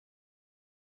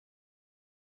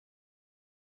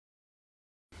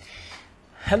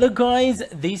Hello guys,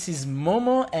 this is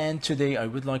Momo and today I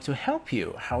would like to help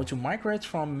you how to migrate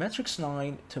from Matrix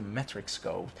 9 to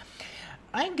MatrixGold.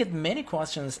 I get many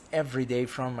questions every day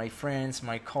from my friends,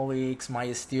 my colleagues,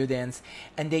 my students,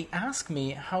 and they ask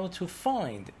me how to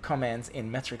find commands in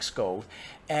MatrixGold.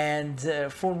 And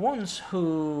for ones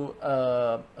who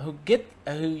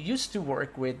used to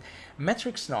work with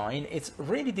Matrix 9, it's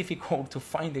really difficult to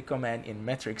find the command in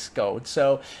MatrixGold.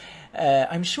 So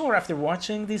I'm sure after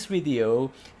watching this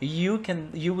video,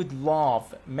 you would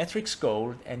love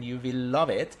MatrixGold and you will love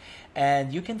it,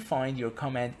 and you can find your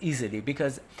command easily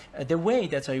because the way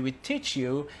that I will teach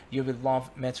you, you will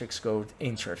love MatrixGold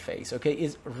interface. Okay,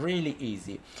 it's really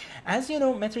easy. As you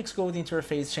know, MatrixGold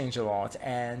interface change a lot,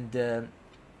 and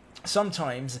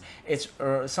sometimes the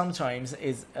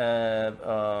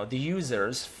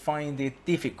users find it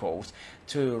difficult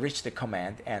to reach the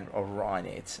command and run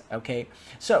it. Okay,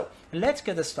 so let's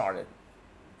get started.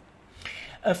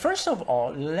 First of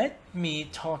all, let me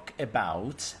talk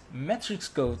about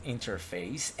MatrixGold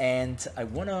interface, and I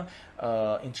want to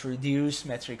introduce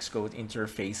MatrixGold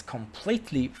interface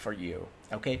completely for you.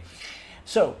 Okay,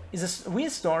 so we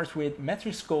start with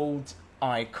MatrixGold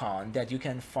icon that you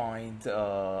can find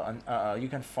on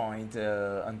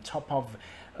top of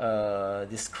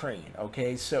the screen.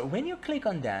 Okay, so when you click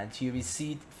on that, you will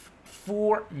see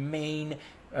four main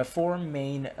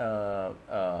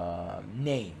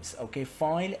names. Okay,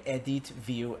 file, edit,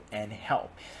 view, and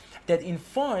help. That in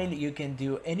file you can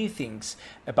do anything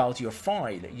about your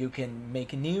file. You can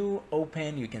make a new,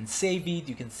 open, you can save it,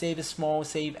 you can save a small,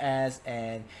 save as,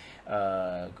 and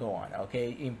go on.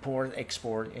 Okay, import,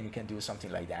 export, and you can do something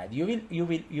like that. You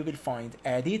will find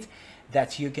edit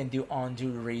that you can do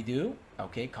undo, redo.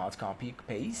 Okay, cut, copy,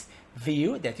 paste.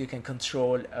 View that you can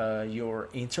control your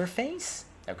interface.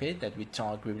 Okay, that we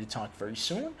will talk very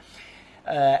soon.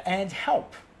 And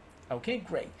help. Okay,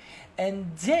 great.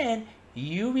 And then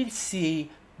you will see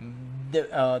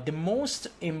the most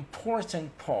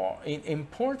important part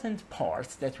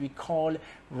that we call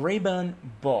ribbon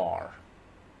bar.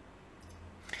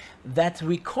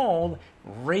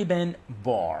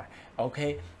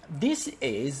 Okay, this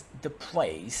is the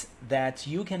place that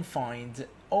you can find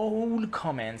all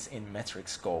commands in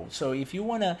MatrixGold. So if you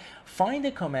want to find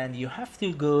a command, you have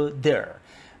to go there.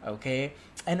 Okay,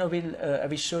 and I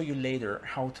will show you later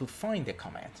how to find the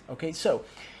command. Okay, so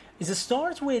it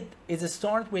start with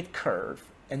curve,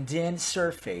 and then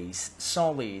surface,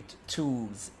 solid,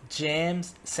 tools,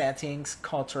 gems, settings,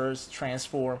 cutters,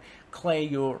 transform,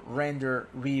 layer, render,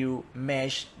 view,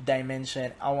 mesh,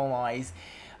 dimension, analyze,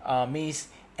 mist,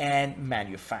 and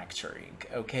manufacturing.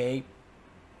 Okay,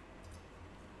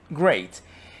 great.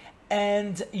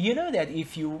 And you know that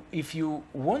if you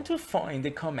want to find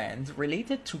a command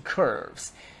related to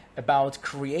curves about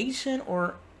creation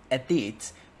or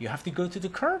edit, you have to go to the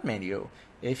curve menu.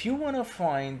 If you want to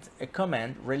find a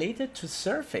command related to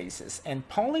surfaces and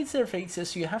poly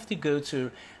surfaces, you have to go to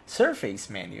surface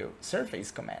menu, surface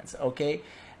commands. Okay,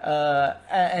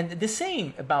 and the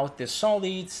same about the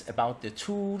solids, about the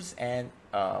tools, and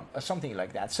something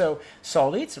like that. So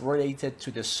solids related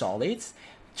to the solids,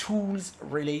 tools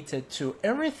related to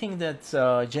everything that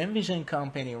Gemvision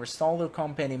company or Solar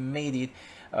company made it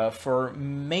for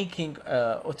making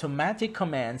automatic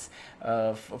commands,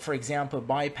 for example,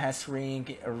 bypass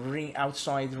ring,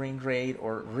 outside ring grade,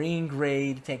 or ring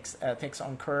grade text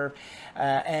on curve.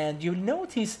 And you'll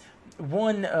notice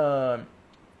one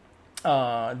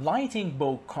lightning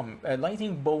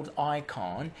bolt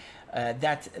icon.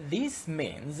 That this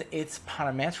means it's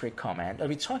parametric command. I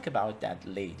will talk about that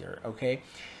later. Okay,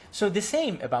 so the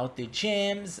same about the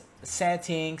gems,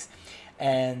 settings,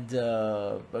 and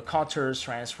cutters,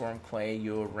 transform, clay,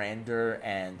 your render,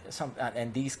 and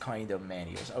these kind of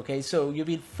menus. Okay, so you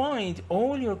will find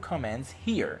all your commands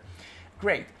here.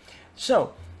 Great.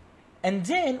 So, and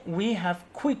then we have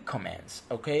quick commands.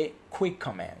 Okay, quick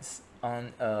commands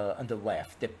on the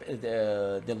left,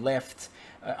 the left.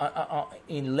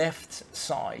 In left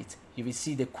side, you will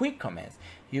see the quick commands,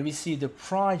 you will see the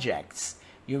projects,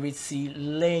 you will see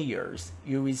layers,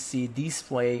 you will see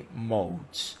display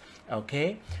modes.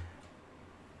 Okay,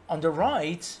 on the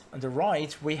right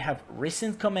we have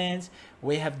recent commands,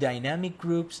 we have dynamic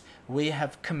groups, we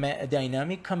have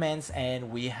dynamic commands,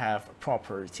 and we have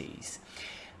properties.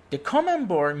 The command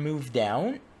bar move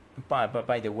down.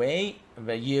 By the way,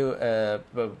 you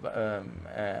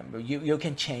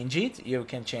can change it. You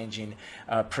can change in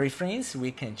preference.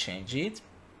 We can change it.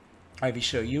 I will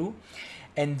show you.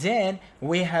 And then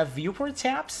we have viewport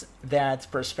tabs,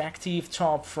 that perspective,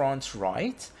 top, front,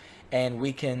 right, and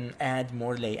we can add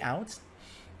more layouts.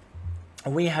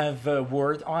 we have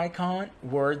word icon,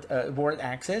 word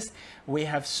axis, we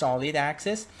have solid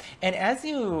axis, and as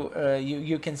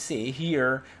you can see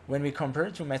here, when we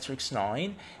compare to Matrix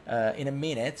 9, in a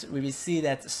minute we will see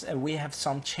that we have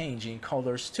some change in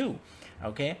colors too.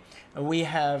 Okay, we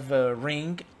have a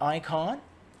ring icon.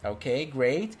 Okay,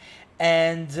 great.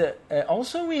 And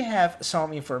also we have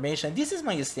some information. This is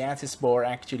my status bar.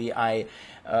 Actually,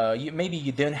 maybe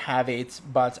you don't have it,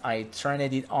 but I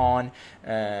turned it on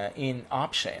in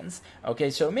options. Okay,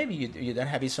 so maybe you don't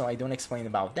have it, so I don't explain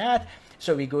about that.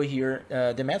 So we go here,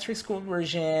 the MatrixGold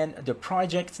version, the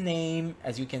project name,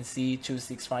 as you can see,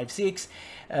 2656,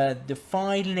 the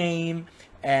file name,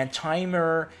 and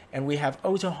timer, and we have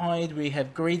auto hide, we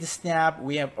have grid snap,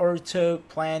 we have auto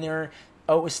planner,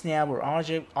 auto snap or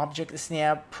object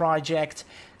snap, project,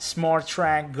 smart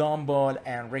track, gumball,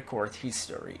 and record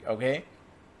history. Okay,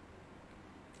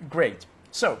 great.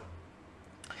 So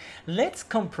let's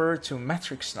compare to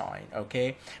Matrix 9.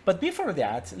 Okay, but before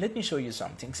that, let me show you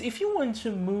some things. If you want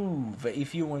to move,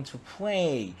 if you want to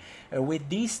play with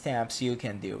these tabs, you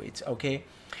can do it. Okay,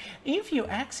 if you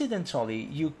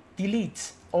accidentally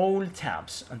delete all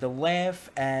tabs on the left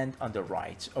and on the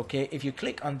right. Okay, if you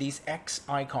click on this X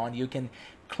icon, you can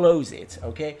close it.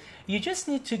 Okay, you just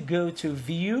need to go to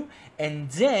view, and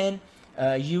then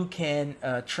you can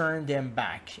turn them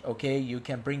back. Okay, you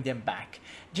can bring them back.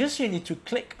 Just you need to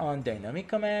click on dynamic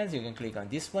commands. You can click on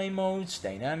display modes,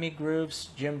 dynamic groups,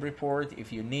 gem report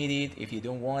if you need it, if you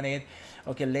don't want it.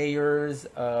 Okay, layers,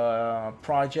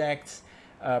 projects,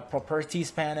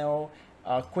 properties panel,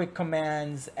 quick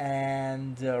commands,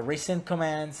 and recent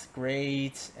commands.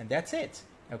 Great, and that's it.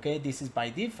 Okay, this is by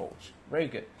default. Very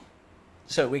good.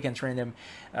 So we can turn them,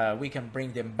 we can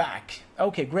bring them back.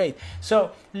 Okay, great.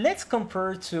 So let's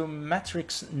compare to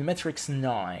Matrix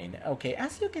 9. Okay,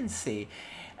 as you can see,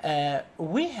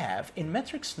 we have in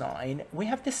Matrix 9 we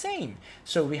have the same.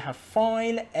 So we have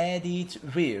file, edit,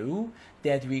 view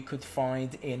that we could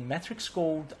find in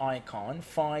MatrixGold icon,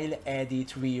 file,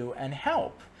 edit, view, and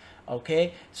help.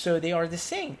 Okay, so they are the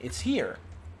same. It's here.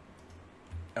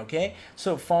 Okay,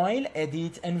 so file,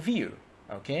 edit, and view.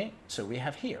 Okay, so we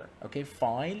have here. Okay,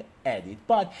 file, edit.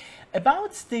 But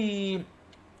about the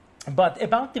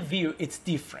view, it's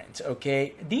different.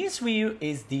 Okay, this view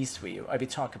is this view. I will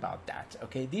talk about that.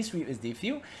 Okay, this view is the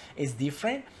view is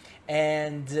different,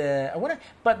 and I wanna.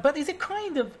 But it's a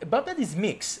kind of but is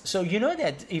mixed. So you know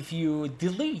that if you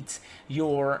delete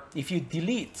your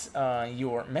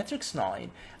Matrix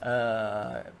 9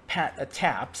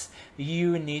 tabs,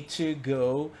 you need to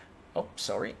go. Oh,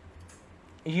 sorry.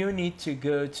 You need to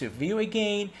go to view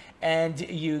again, and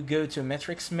you go to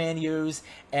Matrix menus,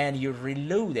 and you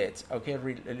reload it. Okay,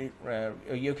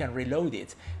 you can reload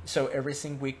it, so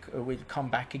everything will come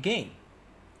back again.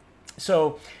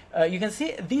 So you can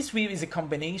see this view is a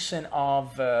combination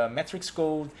of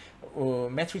MatrixGold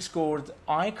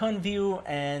icon view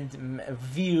and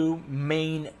view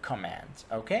main command.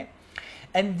 Okay.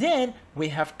 And then we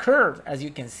have curve, as you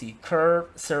can see, curve,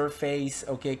 surface,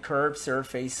 okay, curve,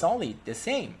 surface, solid, the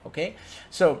same, okay?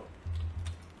 So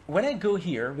when I go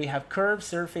here, we have curve,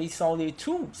 surface, solid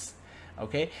tools,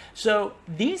 okay? So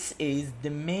this is the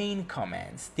main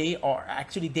commands. They are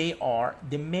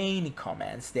the main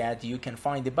commands that you can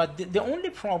find. But the only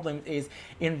problem is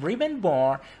in ribbon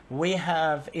bar, we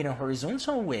have in a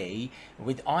horizontal way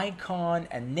with icon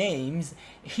and names.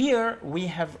 Here we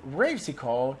have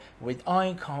vertical with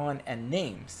icon and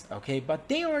names, okay? But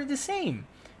they are the same,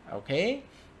 okay?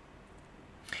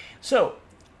 So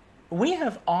we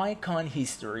have icon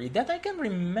history that I can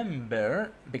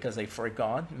remember because I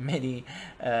forgot many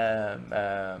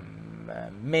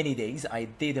days I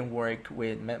didn't work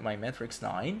with my Matrix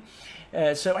 9.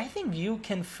 So I think you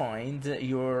can find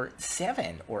your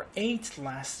 7 or 8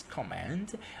 last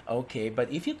command. Okay, but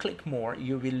if you click more,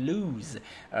 you will lose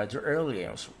the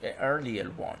earlier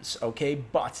ones. Okay,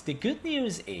 but the good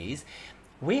news is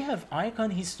we have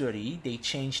icon history. They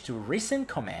changed to recent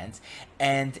commands,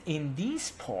 and in this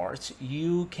part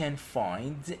you can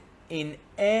find in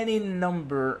any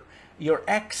number your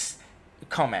X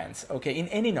commands. Okay, in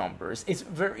any numbers. It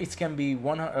can be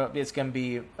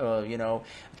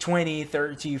 20,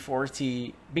 30,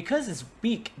 40, because it's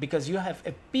big, because you have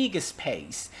a big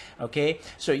space. Okay,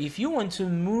 so if you want to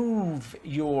move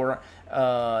your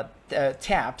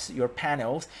tabs, your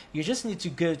panels, you just need to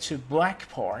go to black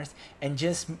part and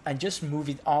just move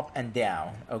it up and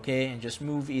down. Okay, and just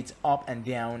move it up and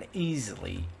down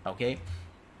easily. Okay,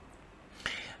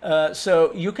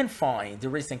 So you can find the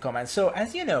recent comments. So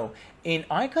as you know, in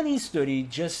icon history,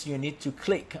 just you need to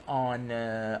click on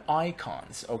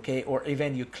icons, okay, or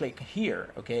even you click here,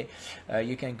 okay.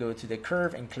 You can go to the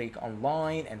curve and click on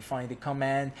line and find the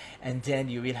command, and then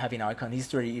you will have in icon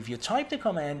history. If you type the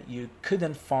command, you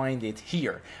couldn't find it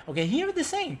here, okay. Here the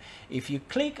same. If you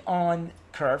click on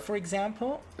curve, for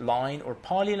example, line or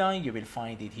polyline, you will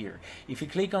find it here. If you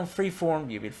click on freeform,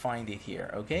 you will find it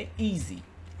here, okay. Easy,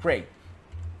 great.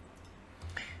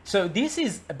 So this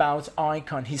is about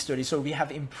icon history. So we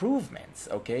have improvements,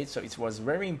 okay. So it was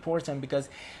very important because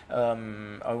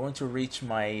I want to reach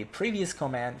my previous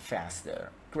command faster.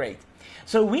 Great.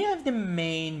 So we have the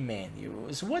main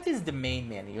menus. What is the main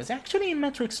menus? Actually, in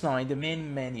Matrix 9, the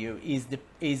main menu is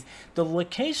the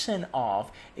location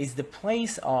of, is the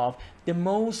place of the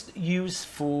most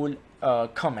useful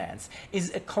commands.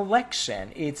 Is a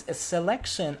collection, it's a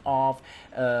selection of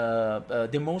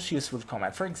the most useful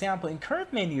command. For example, in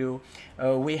curve menu,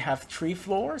 we have 3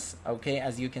 floors, okay.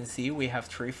 As you can see, we have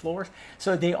 3 floors,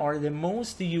 so they are the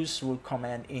most useful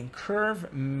command in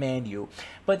curve menu.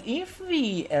 But if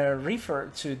we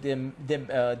refer to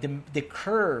the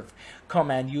curve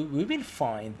command, we will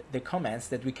find the commands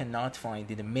that we cannot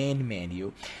find in the main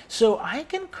menu. So I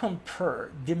can compare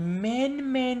the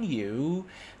main menu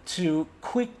to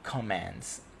quick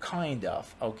commands, kind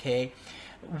of, okay.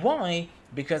 Why?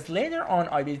 Because later on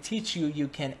I will teach you, you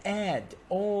can add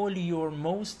all your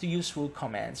most useful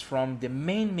commands from the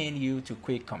main menu to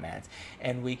quick commands,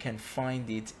 and we can find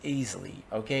it easily,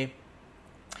 okay.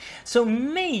 So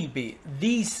maybe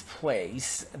this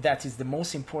place, that is the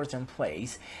most important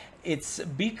place, it's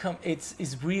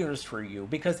weird for you,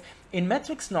 because in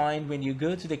Matrix 9, when you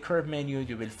go to the curve menu,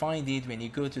 you will find it. When you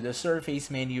go to the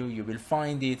surface menu, you will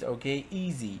find it, okay,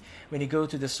 easy. When you go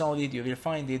to the solid, you will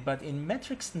find it. But in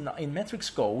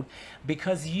MatrixGold,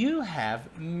 because you have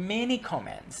many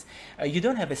commands, you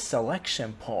don't have a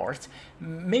selection part.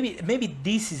 Maybe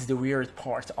this is the weird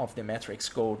part of the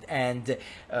MatrixGold, and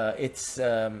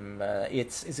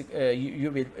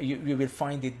you will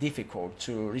find it difficult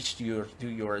to reach to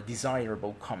your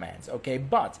desirable commands, okay.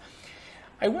 But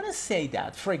I want to say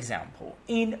that, for example,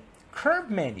 in curve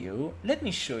menu, let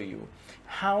me show you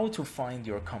how to find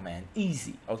your command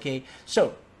easy, okay.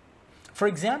 So for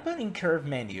example, in curve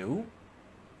menu,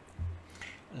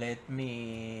 let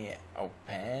me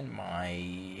open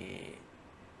my,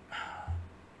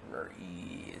 where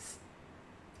is,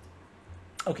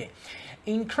 okay,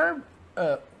 in curve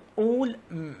all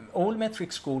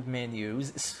MatrixGold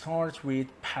menus start with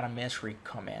parametric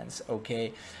commands,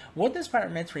 okay. What does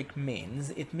parametric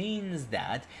means? It means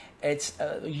that it's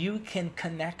you can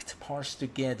connect parts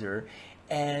together,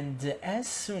 and as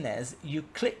soon as you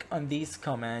click on this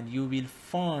command, you will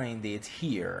find it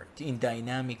here in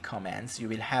dynamic commands. You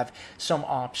will have some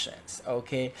options,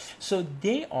 okay. So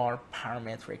they are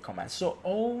parametric commands. So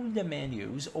all the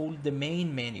menus, all the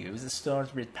main menus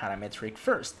start with parametric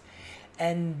first.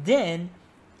 And then,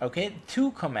 okay,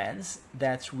 2 commands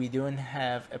that we don't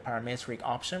have a parametric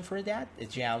option for that,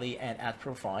 Jali and add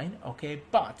profile, okay.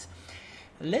 But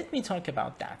let me talk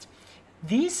about that.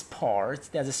 These parts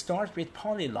that start with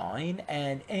polyline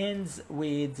and ends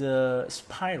with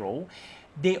spiral,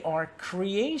 they are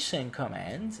creation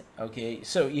commands, okay.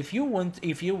 So if you want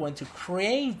to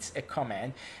create a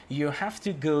command, you have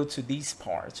to go to this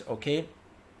part, okay.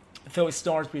 So it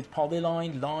starts with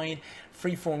polyline, line,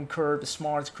 freeform curve,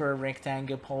 smart curve,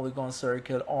 rectangle, polygon,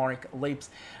 circle, arc, ellipse,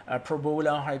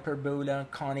 parabola, hyperbola,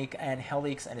 conic, and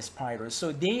helix, and spiral.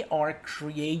 So they are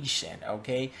creation,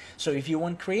 okay. So if you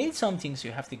want to create something, so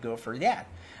you have to go for that,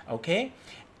 okay.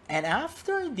 And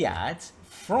after that,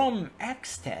 from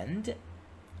extend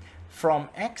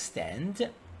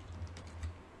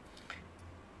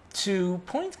to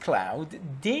point cloud,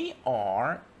 they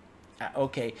are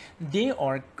okay, they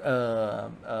are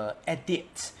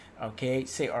edit, okay.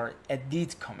 Say are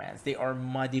edit commands, they are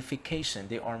modification,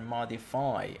 they are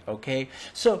modify, okay.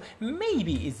 So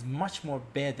maybe it's much more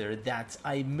better that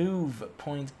I move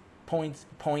point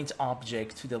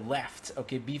object to the left,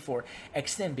 okay, before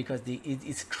extend, because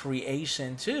it's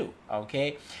creation too,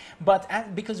 okay. But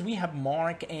because we have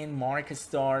mark and mark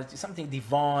start, something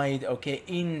divide, okay,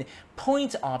 in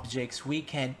point objects we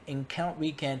can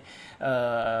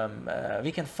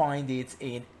find it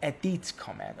in edit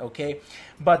command, okay.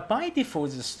 But by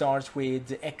default it starts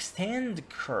with extend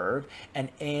curve and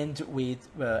end with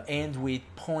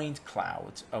point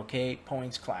cloud, okay,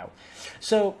 point cloud.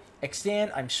 So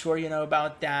extend, I'm sure you know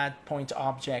about that. Point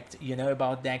object, you know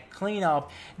about that.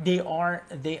 Cleanup, they are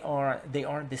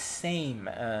the same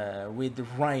with the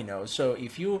Rhino. So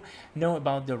if you know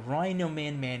about the Rhino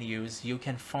main menus, you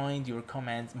can find your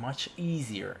commands much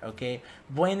easier. Okay,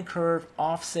 blend curve,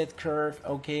 offset curve,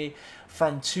 okay,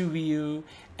 from to view,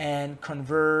 and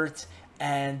convert,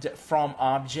 and from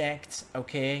object.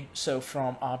 Okay, so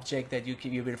from object that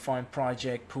you will find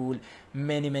project, pool,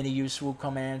 many useful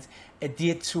commands.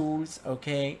 Edit tools,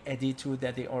 okay, edit tool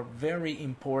that they are very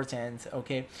important.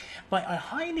 Okay, but I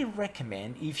highly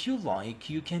recommend, if you like,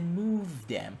 you can move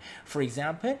them. For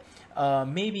example,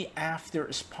 maybe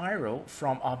after spiral,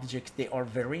 from object, they are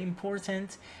very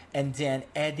important, and then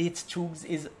edit tools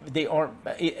is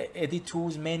edit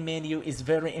tools main menu is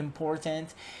very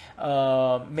important.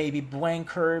 Maybe blank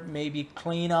curve, maybe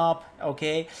cleanup,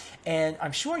 okay. And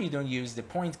I'm sure you don't use the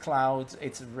point cloud.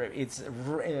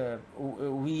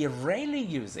 We rarely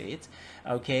use it,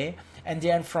 okay. And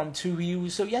then from to view,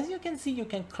 so as you can see, you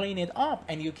can clean it up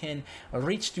and you can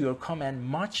reach to your command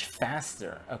much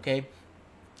faster, okay.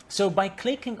 So by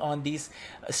clicking on this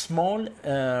small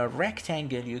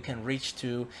rectangle, you can reach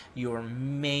to your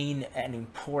main and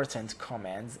important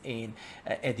commands in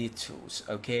edit tools,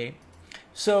 okay.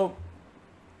 So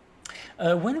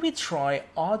when we try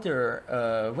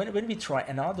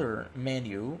another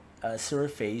menu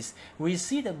surface, we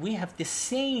see that we have the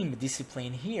same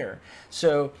discipline here.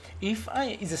 So if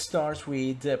it starts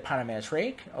with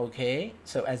parametric, okay,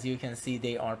 so as you can see,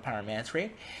 they are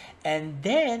parametric, and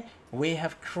then we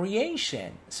have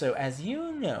creation. So as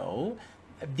you know,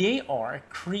 they are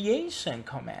creation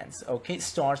commands, okay.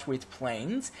 Starts with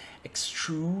planes,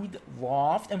 extrude,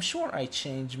 loft. I'm sure I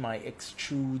changed my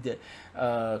extrude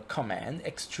command,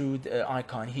 extrude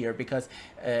icon here, because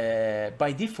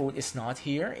by default it's not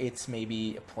here. It's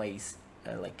maybe a place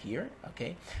like here,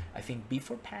 okay. I think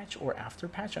before patch or after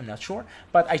patch, I'm not sure,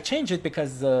 but I changed it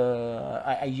because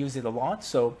I use it a lot.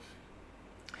 So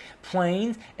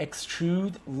plane,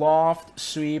 extrude, loft,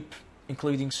 sweep,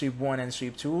 including sweep 1 and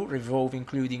sweep 2, revolve,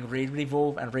 including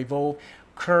revolve and revolve,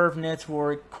 curve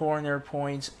network, corner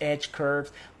points, edge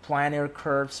curves, planar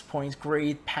curves, point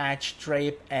grid, patch,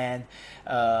 drape, and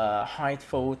height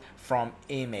fold from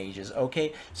images,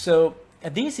 okay. So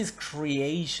this is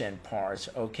creation part,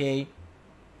 okay.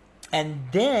 And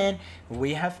then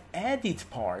we have edit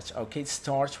part, okay. It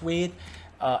starts with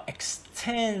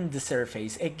extend the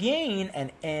surface again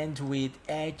and end with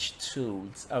edge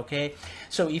tools, okay.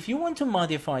 So if you want to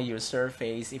modify your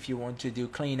surface, if you want to do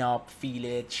cleanup,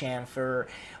 fillet, chamfer,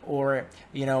 or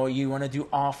you know, you want to do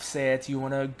offset, you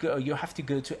have to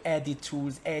go to edit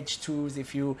tools, edge tools.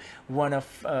 If you want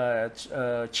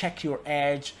to check your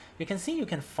edge, you can see, you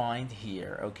can find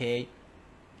here, okay.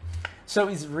 So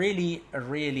it's really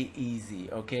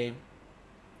easy, okay.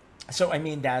 So I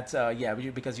mean that yeah,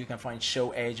 because you can find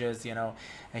show edges, you know,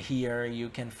 here you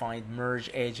can find merge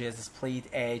edges, split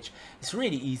edge. It's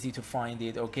really easy to find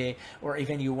it, okay. Or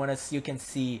even you can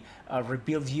see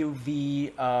rebuild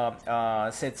UV,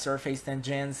 set surface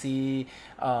tangency,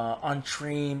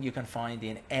 untrim, you can find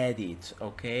in edit,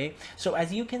 okay. So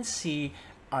as you can see,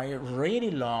 I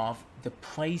really love the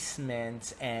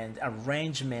placement and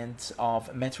arrangement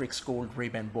of MatrixGold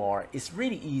ribbon bar. It's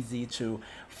really easy to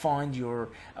find your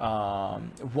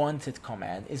wanted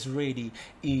command. It's really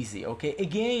easy, okay.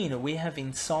 Again, we have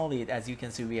in solid, as you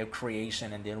can see, we have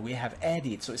creation, and then we have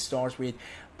edit. So it starts with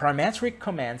parametric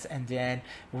commands, and then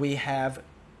we have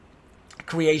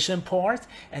creation part,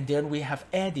 and then we have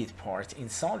edit part in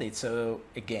solid. So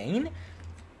again,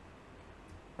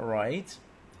 right,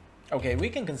 okay, we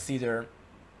can consider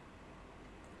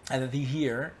the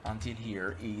here until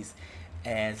here is,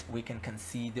 as we can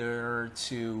consider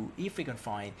to, if we can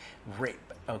find rip,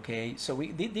 okay. So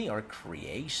they are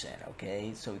creation,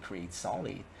 okay. So we create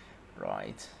solid,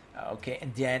 right, okay.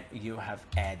 And then you have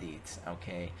edit,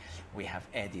 okay. We have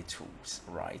edit tools,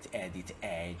 right, edit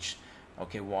edge,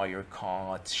 okay, wire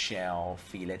cut, shell,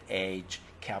 fillet edge,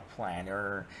 cap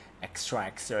planar,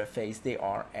 extract surface, they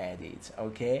are edit,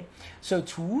 okay. So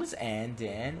tools, and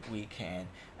then we can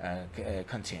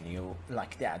continue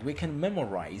like that. We can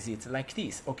memorize it like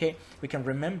this, okay. We can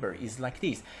remember is like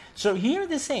this. So here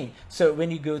the same. So when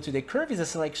you go to the curve, is a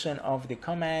selection of the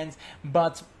commands,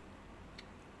 but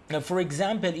for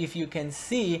example, if you can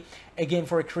see, again,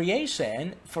 for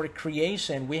creation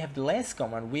we have less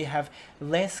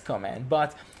command,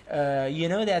 but you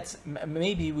know that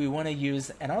maybe we want to use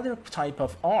another type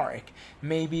of arc,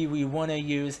 maybe we want to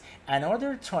use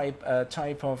another type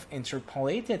of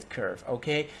interpolated curve,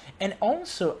 okay. And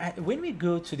also when we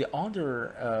go to the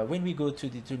other when we go to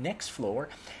the next floor,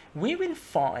 we will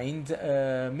find,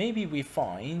 maybe we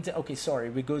find, okay, sorry,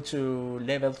 we go to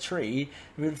level 3,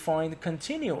 we'll find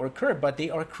continue or curve, but they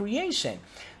are creation.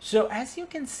 So as you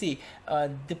can see,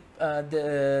 the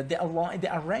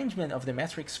arrangement of the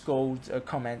MatrixGold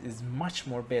command is much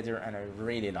more better, and I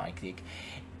really like it.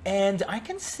 And I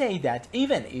can say that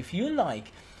even if you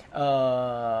like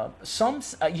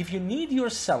if you need your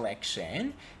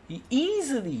selection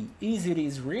easily,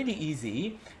 is really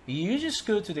easy, you just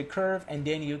go to the curve and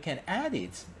then you can add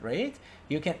it, right?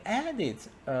 You can add it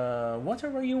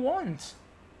whatever you want.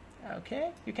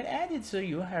 Okay, you can add it so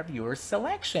you have your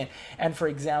selection. And for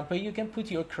example, you can put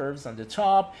your curves on the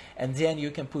top, and then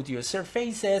you can put your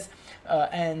surfaces.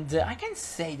 And I can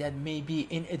say that maybe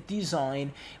in a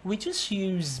design, we just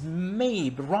use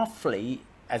maybe roughly,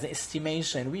 as an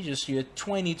estimation, we just use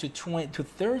 20 to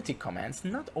 30 commands,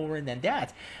 not over than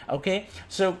that. Okay,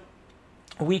 so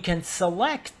we can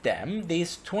select them,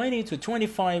 these 20 to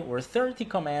 25 or 30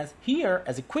 commands here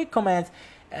as a quick command,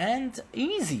 and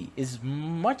easy is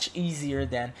much easier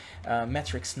than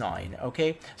Matrix 9.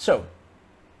 Okay, so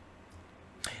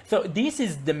this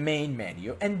is the main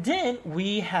menu, and then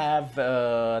we have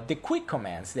the quick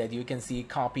commands that you can see: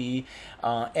 copy,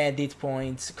 edit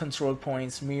points, control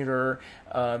points, mirror,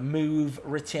 move,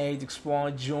 rotate,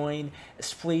 explode, join,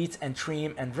 split, and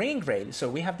trim, and migrate. So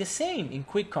we have the same in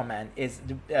quick command. Is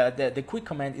the quick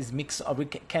command is mix of,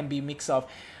 can be mix of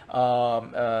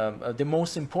the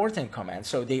most important commands.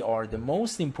 So they are the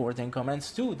most important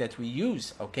commands too that we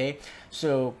use. Okay,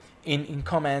 so in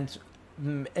command,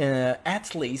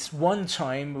 at least one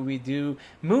time we do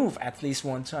move, at least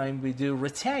one time we do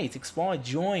rotate, explode,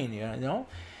 join, you know.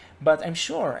 But I'm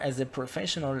sure as a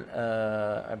professional,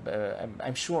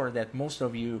 I'm sure that most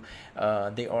of you,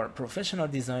 they are professional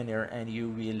designer, and you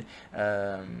will,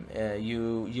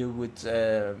 you would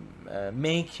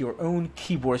make your own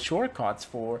keyboard shortcuts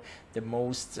for the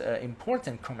most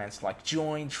important commands like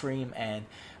join, trim, and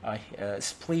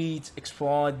split,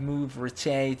 explode, move,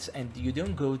 rotate. And you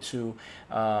don't go to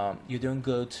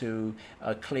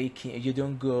clicking.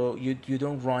 You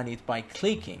don't run it by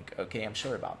clicking. Okay, I'm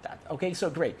sure about that. Okay, so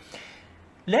great.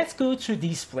 Let's go to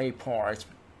display part.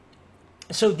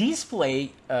 So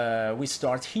display, we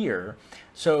start here.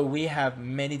 So we have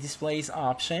many displays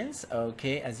options.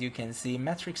 Okay, as you can see,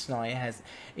 Matrix 9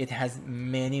 has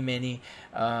many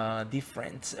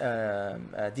different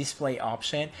display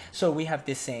option. So we have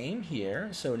the same here.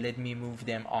 So let me move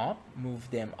them up.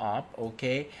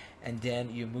 Okay, and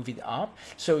then you move it up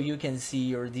so you can see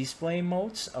your display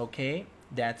modes. Okay,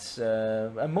 that's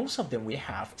most of them we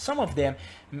have. Some of them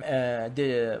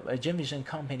the Gemvision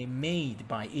company made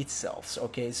by itself.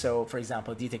 Okay, so for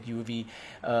example, detect UV,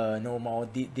 normal,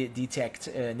 detect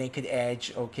naked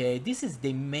edge. Okay,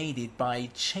 they made it by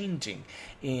changing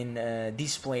in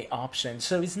display options.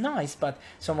 So it's nice, but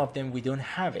some of them we don't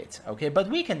have it. Okay, but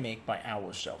we can make by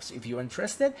ourselves. If you're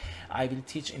interested, I will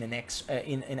teach in the next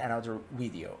in another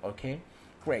video. Okay,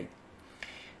 great.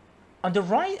 On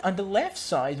the left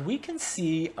side, we can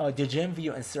see the gem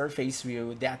view and surface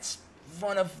view. That's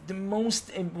one of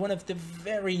the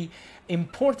very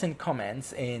important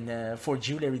commands in for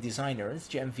jewelry designers,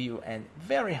 gem view, and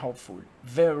very helpful,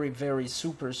 very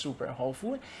super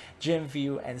helpful gem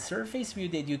view and surface view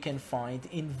that you can find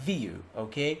in view.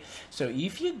 Okay, so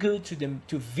if you go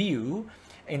to view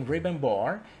in ribbon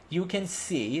bar, you can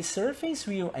see surface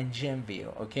view and gem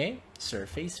view. Okay,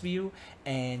 surface view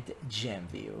and gem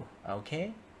view.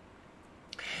 Okay,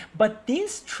 but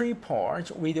these three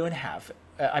parts we don't have.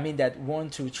 I mean that 1,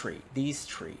 2, 3, these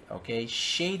three. Okay,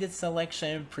 shaded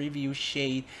selection, preview,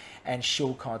 shade, and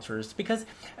show cutters, because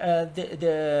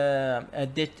the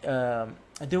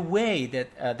way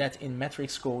that in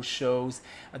MatrixGold shows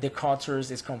the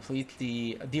cutters is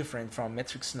completely different from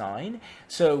Matrix 9.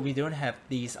 So we don't have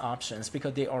these options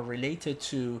because they are related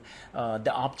to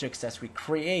the objects that we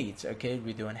create. Okay,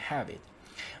 we don't have it.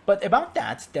 But about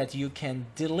that you can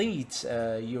delete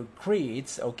your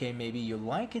grids. Okay, maybe you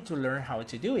like it to learn how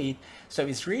to do it. So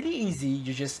it's really easy.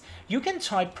 You can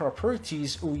type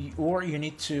properties, or you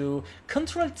need to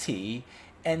Control T,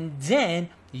 and then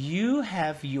you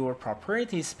have your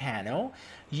properties panel.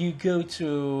 You go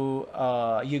to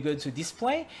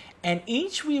display, and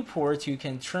each viewport you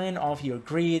can turn off your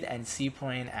grid and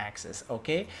C-plane access.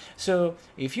 Okay, so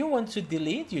if you want to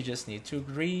delete, you just need to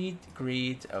grid.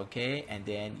 Okay, and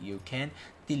then you can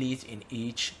delete in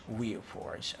each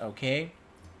viewport. Okay,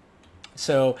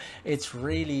 so it's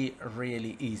really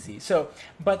easy. So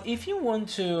but if you want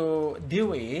to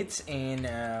do it in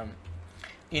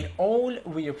all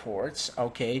viewports,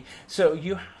 okay, so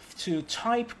you have to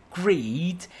type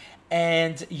grid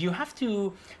and you have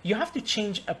to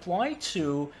change apply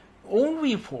to all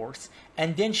reports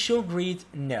and then show grid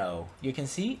no. You can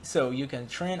see, so you can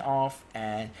turn off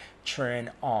and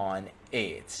turn on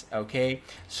it. Okay,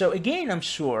 so again, I'm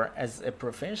sure as a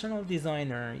professional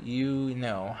designer you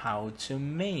know how to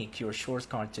make your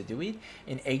shortcut to do it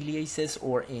in aliases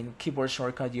or in keyboard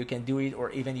shortcut. You can do it,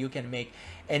 or even you can make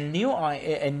a new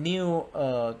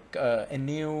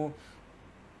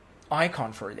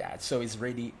icon for that. So it's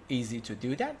really easy to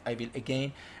do that. I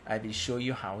will show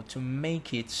you how to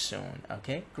make it soon.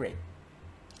 Okay, great.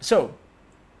 So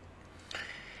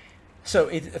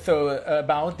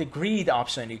about the grid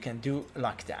option, you can do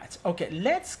like that. Okay,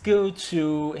 let's go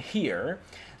to here.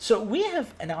 So we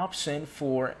have an option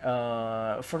for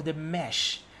the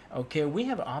mesh. Okay, we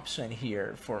have an option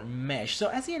here for mesh. So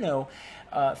as you know,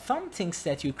 some things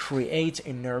that you create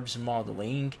in NURBS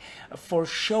modeling for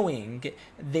showing,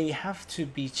 they have to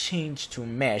be changed to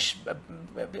mesh.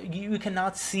 You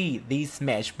cannot see this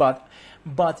mesh, but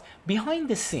behind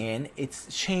the scene it's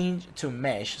changed to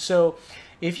mesh. So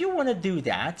if you want to do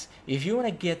that, if you want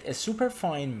to get a super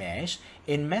fine mesh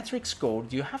in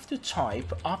MatrixGold, you have to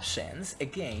type options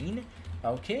again.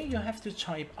 Okay, you have to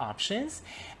type options,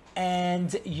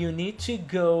 and you need to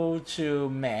go to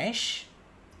mesh.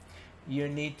 You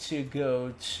need to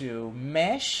go to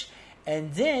mesh,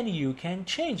 and then you can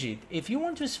change it. If you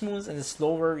want to smooth and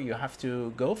slower, you have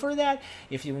to go for that.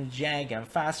 If you want jag and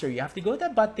faster, you have to go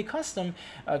that. But the custom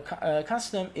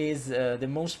is the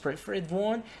most preferred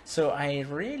one. So I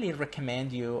really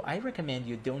recommend you.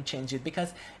 Don't change it,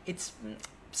 because it's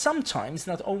sometimes,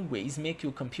 not always, make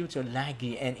your computer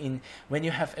laggy, and when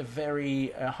you have a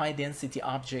very high density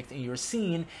object in your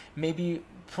scene, maybe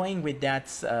playing with that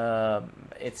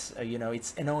it's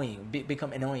it's annoying,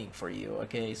 become annoying for you.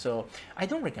 Okay, so I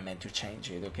don't recommend to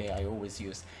change it. Okay, I always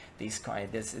use this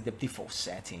the default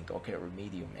setting. Okay, or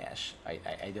medium mesh.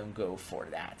 I don't go for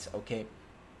that. Okay,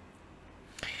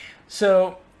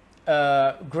 so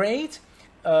great.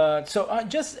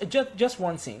 Just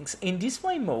one thing, in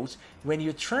display mode, when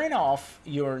you turn off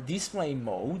your display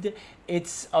mode, it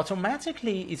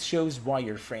shows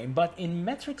wireframe. But in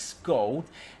MatrixGold,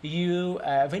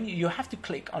 when you have to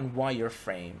click on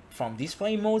wireframe from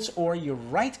display modes, or you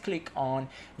right click on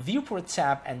viewport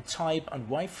tab and type on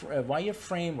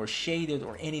wireframe or shaded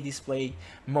or any display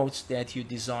modes that you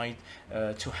decide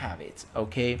to have it.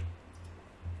 Okay,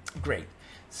 great.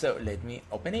 So let me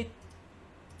open it.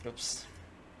 Oops.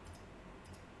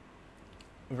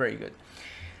 Very good.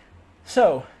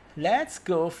 So let's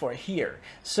go for here.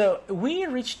 So we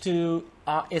reach to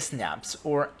snaps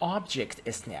or object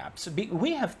snaps.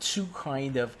 We have two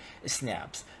kind of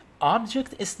snaps: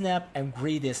 object snap and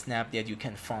grid snap that you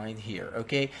can find here.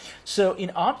 Okay, so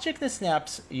in object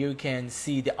snaps you can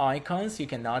see the icons, you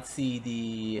cannot see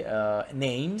the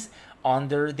names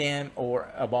under them or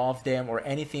above them or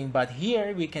anything, but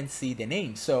here we can see the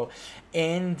names. So,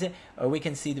 and we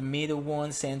can see the middle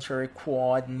one: center,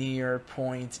 quad, near,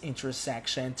 point,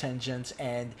 intersection, tangent,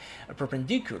 and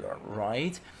perpendicular,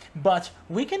 right? But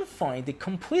we can find the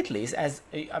complete list as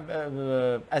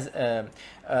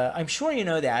I'm sure you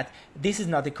know that this is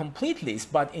not the complete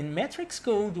list, but in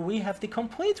MatrixGold we have the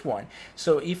complete one.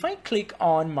 So if I click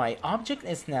on my object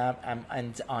snap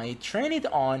and I turn it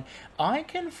on, I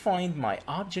can find my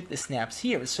object snaps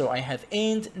here. So I have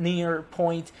end, near,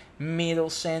 point, middle,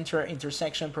 center,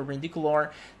 intersection,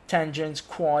 perpendicular, tangent,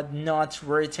 quad, nut,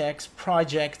 vertex,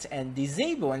 project, and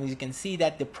disable. And you can see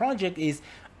that the project is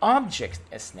object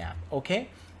snap. Okay,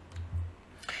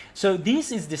 so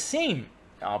this is the same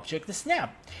object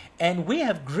snap, and we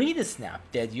have grid snap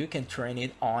that you can turn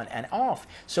it on and off.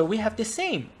 So we have the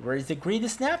same. Where is the grid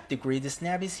snap? The grid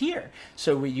snap is here.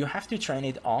 So you have to turn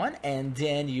it on, and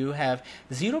then you have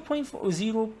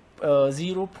 0.1,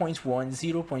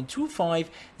 0.25,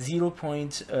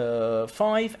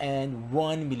 0.5, and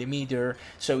 1 millimeter.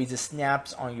 So it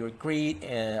snaps on your grid,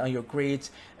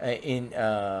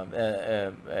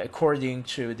 according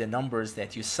to the numbers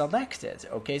that you selected.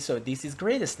 Okay, so this is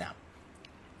grid snap.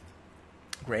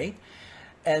 Great.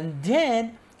 And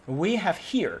then we have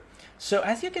here. So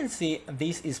as you can see,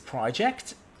 this is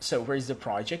project. So where is the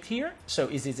project here? So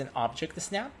is it an object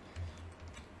snap?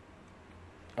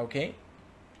 Okay.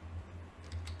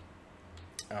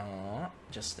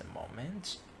 Just a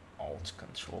moment. Alt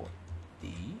Control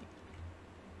D.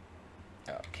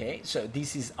 Okay, so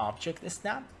this is object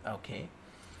snap. Okay.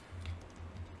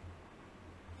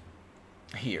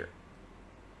 Here.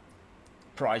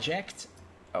 Project.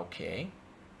 Okay.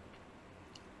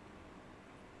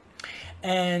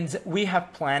 And we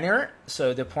have planner.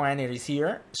 So the planner is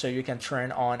here. So you can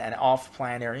turn on and off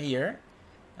planner here.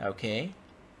 Okay.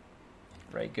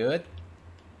 Very good.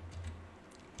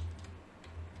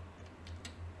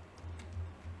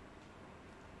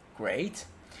 Great.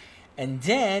 And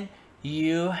then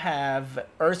you have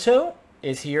ortho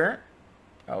is here.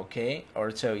 Okay,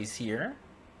 ortho is here.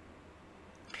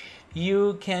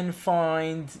 You can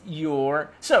find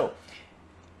your, so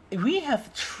we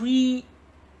have three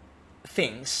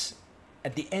things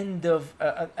at the end of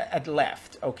at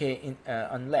left, okay, in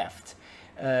on left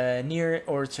near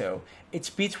ortho. It's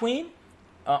between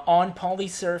on poly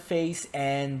surface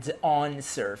and on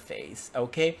surface.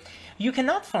 Okay, you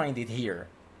cannot find it here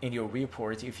in your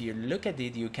report. If you look at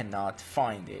it, you cannot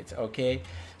find it. Okay,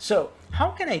 so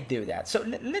how can I do that? So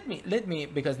let me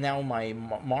because now my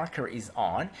marker is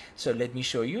on, so let me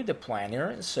show you the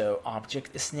planner. So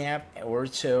object snap,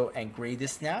 ortho, and grid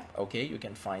snap. Okay, you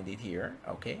can find it here.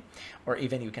 Okay, or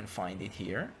even you can find it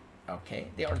here. Okay,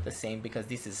 they are the same because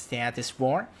this is status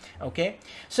bar. Okay,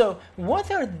 so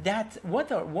what are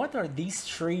these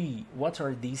three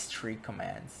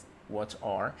commands? What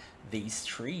are these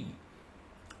three?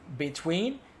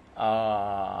 Between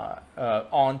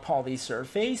on poly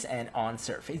surface and on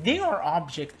surface, they are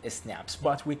object snaps,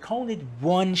 but we call it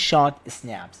one-shot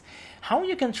snaps. How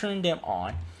you can turn them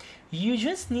on? You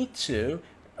just need to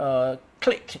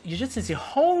click. You just need to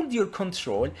hold your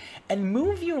control and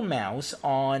move your mouse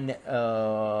on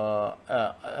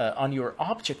your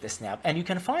object snap, and you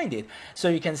can find it. So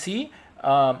you can see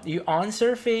you on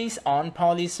surface, on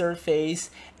poly surface,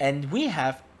 and we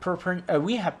have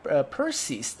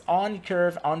persist on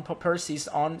curve, on persist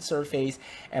on surface,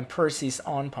 and persist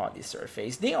on poly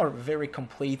surface. They are very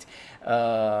complete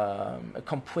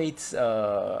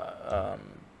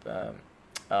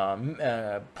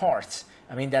parts.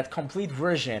 I mean, that complete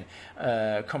version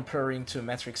comparing to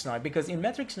Matrix 9, because in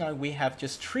Matrix 9 we have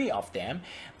just three of them,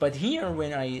 but here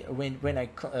when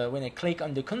I click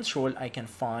on the control, I can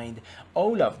find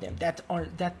all of them.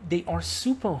 They are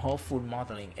super helpful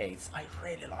modeling aids. I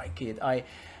really like it. I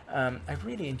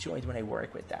really enjoyed when I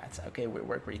work with that. Okay, we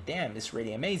work with them. It's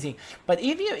really amazing. But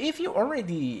if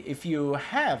you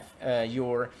have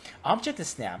your object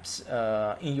snaps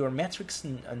in your Matrix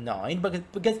 9,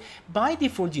 because by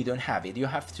default you don't have it. You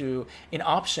have to, in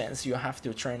options, you have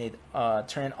to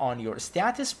turn on your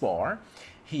status bar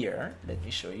here. Let me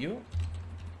show you.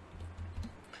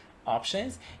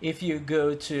 Options. If you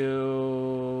go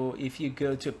to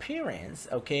appearance,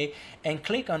 okay, and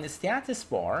click on the status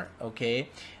bar, okay,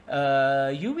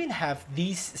 you will have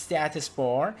this status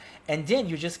bar, and then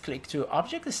you just click to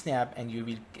object snap, and you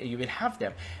will have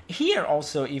them here.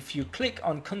 Also, if you click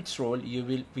on control,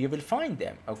 you will find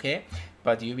them. Okay,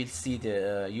 but you will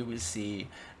see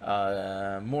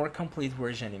more complete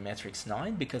version in Matrix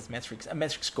 9, because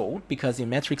MatrixGold, because in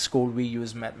MatrixGold we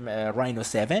use Rhino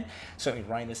 7. So in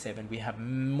Rhino 7 we have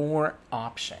more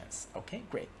options. Okay,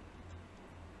 great.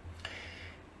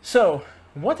 So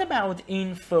what about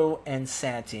info and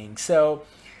settings? So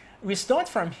we start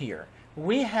from here.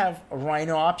 We have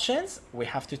Rhino options. We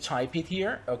have to type it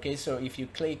here. Okay, so if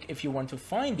you want to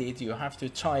find it, you have to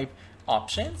type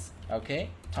options. Okay,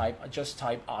 just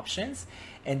type options,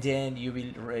 and then you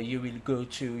will go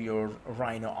to your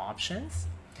Rhino options.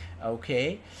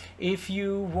 Okay, if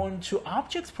you want to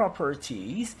object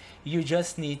properties, you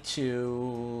just need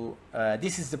to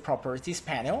this is the properties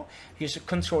panel. Here's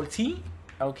Control T.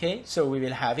 Okay, so we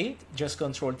will have it. Just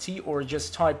Control T, or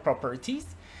just type properties.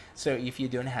 So if you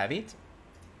don't have it,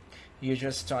 you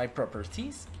just type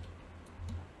properties.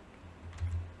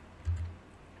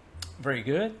 Very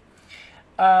good.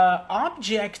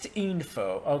 Object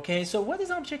info. Okay, so what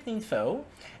is object info?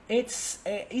 It's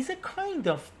is a kind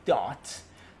of dot.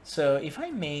 So if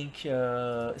I make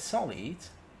solid,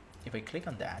 if I click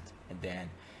on that, and then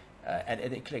and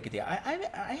I click there,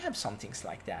 I have some things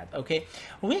like that. Okay,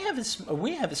 we have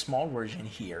a small version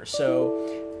here.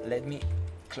 So let me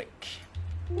click.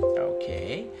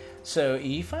 Okay, so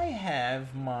if I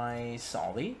have my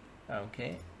solid,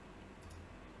 okay,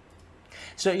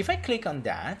 so if I click on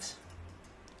that,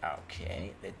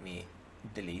 okay, let me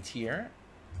delete here.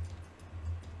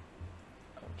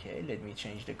 Okay, let me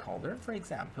change the color, for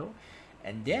example,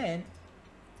 and then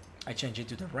I change it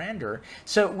to the render.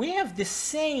 So we have the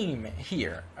same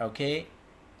here. Okay,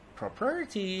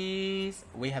 properties,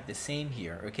 we have the same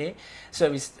here. Okay,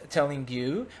 so it's telling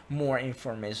you more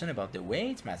information about the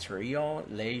weight, material,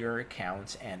 layer,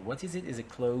 count, and what is it? Is a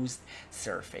closed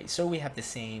surface. So we have the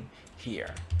same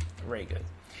here. Very good.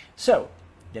 So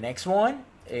the next one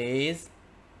is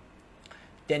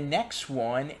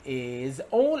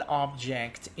all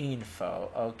object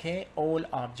info. Okay, all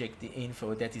object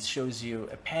info, that it shows you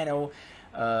a panel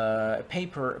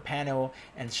paper panel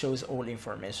and shows all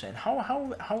information.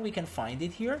 How we can find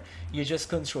it here? You just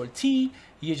Control T,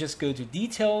 you just go to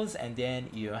details, and then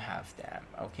you have them.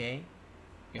 Okay,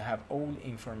 you have all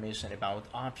information about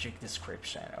object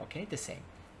description. Okay, the same.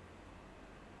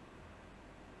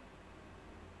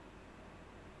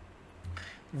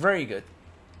 Very good.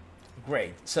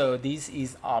 Great. So this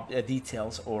is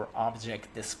details or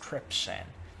object description.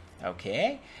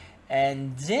 Okay,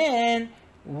 and then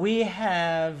we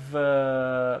have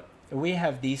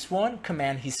this one,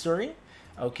 command history.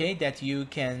 Okay, that you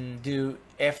can do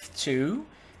F2.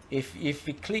 If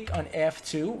we click on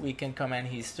F2, we can command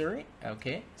history.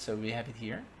 Okay, so we have it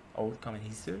here, all command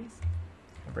histories.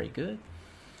 Very good.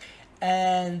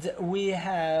 And we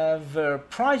have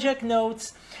project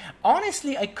notes.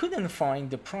 Honestly, I couldn't find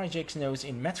the project notes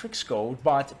in MatrixGold,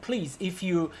 but please, if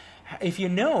you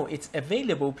know it's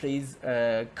available, please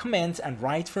comment and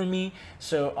write for me,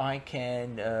 so I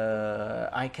can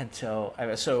tell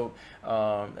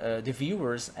the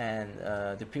viewers and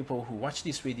the people who watch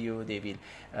this video, they will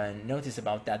notice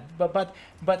about that. But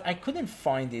I couldn't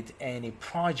find it any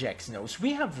project notes.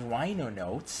 We have Rhino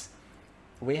notes.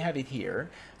 We have it here.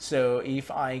 So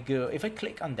if I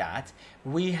click on that,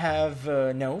 we have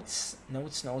notes.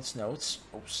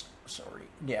 Oops, sorry.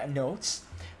 Yeah, notes.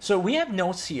 So we have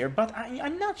notes here, but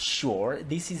I'm not sure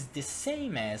this is the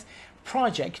same as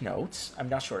project notes. I'm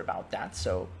not sure about that.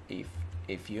 So if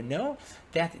you know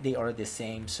that they are the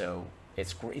same, so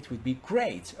it would be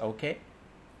great. Okay.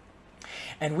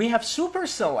 And we have super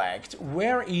select.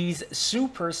 Where is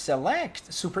super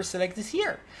select? Super select is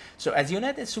here. So as you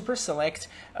know, that super select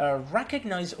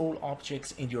recognize all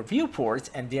objects in your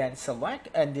viewport and then select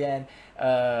and then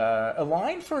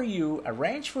align for you,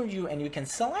 arrange for you, and you can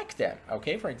select them.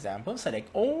 Okay, for example, select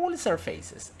all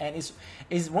surfaces, and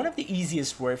is one of the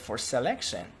easiest way for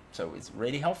selection. So it's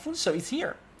really helpful. So it's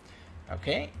here.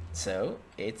 Okay, so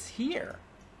it's here.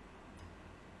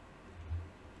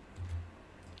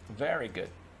 Very good.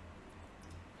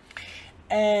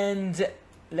 And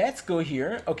let's go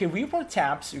here. Okay, viewport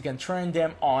tabs, you can turn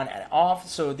them on and off.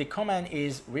 So the command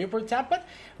is viewport tab, but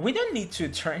we don't need to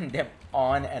turn them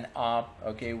on and off.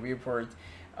 Okay, viewport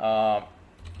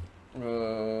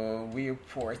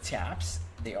tabs,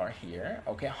 they are here.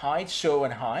 Okay, hide, show,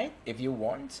 and hide if you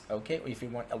want. Okay, if you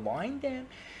want align them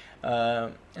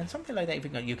and something like that. If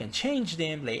you can change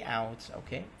them, layout.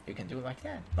 Okay, you can do it like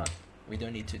that, but we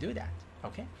don't need to do that.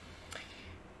 Okay,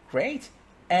 great.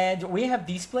 And we have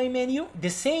display menu. The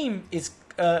same is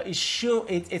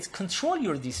it's control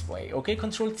your display. Okay,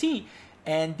 Control T,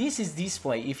 and this is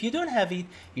display. If you don't have it,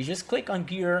 you just click on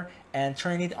gear and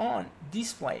turn it on,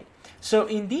 display. So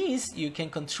in this, you can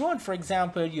control. For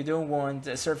example, you don't want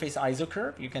a surface ISO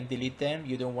curve, you can delete them.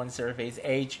 You don't want surface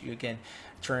edge, you can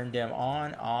turn them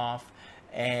on, off,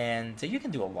 and you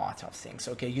can do a lot of things.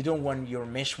 Okay, you don't want your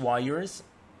mesh wires.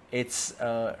 It's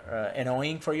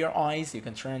annoying for your eyes. You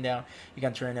can turn down, you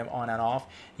can turn them on and off.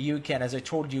 You can, as I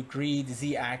told you, grid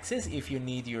Z-axis. If you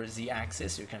need your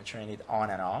Z-axis, you can turn it on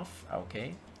and off.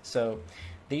 Okay, so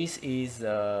this is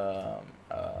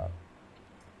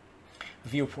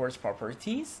viewport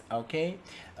properties. Okay,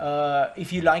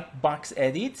 if you like box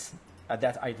edits,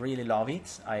 that I really love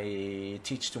it. I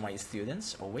teach to my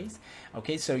students always.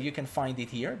 Okay, so you can find it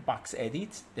here, box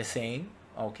edit, the same.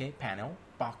 Okay, panel,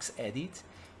 box edit.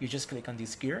 You just click on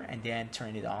this gear and then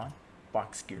turn it on,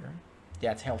 box gear.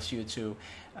 That helps you to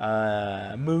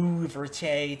move,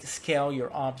 rotate, scale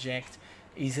your object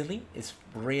easily. It's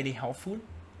really helpful.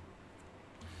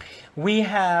 We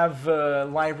have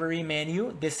library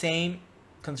menu, the same,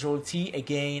 Control T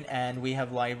again, and we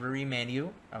have library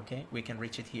menu. Okay, we can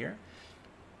reach it here.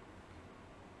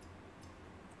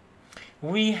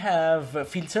 We have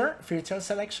filter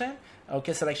selection.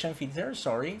 Okay, selection filter,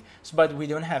 sorry. So, but we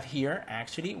don't have here,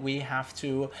 actually. We have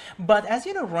to, but as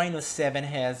you know, Rhino 7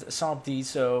 has some of these,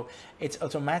 so it's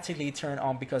automatically turned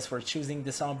on because for choosing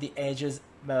some of the edges,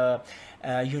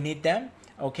 you need them.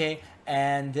 Okay,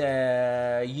 and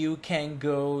you can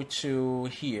go to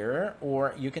here,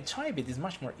 or you can type it. It's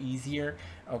much more easier.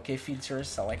 Okay, filter,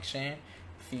 selection,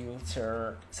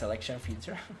 filter, selection,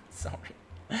 filter. Sorry.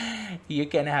 You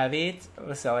can have it,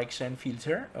 selection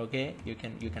filter. Okay, you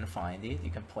can find it, you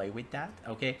can play with that.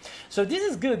 Okay, so this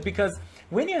is good because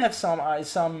when you have some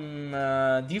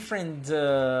different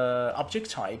object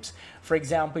types, for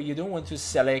example, you don't want to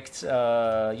select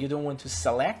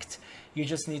you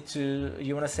just need to,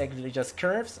 you want to select just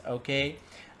curves. Okay,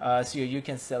 so you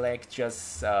can select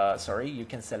just you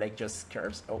can select just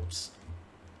curves. Oops,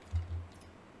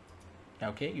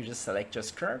 Okay, you just select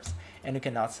just curves, and you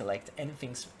cannot select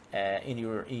anything in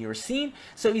your scene.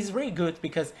 So it's very good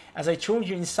because, as I told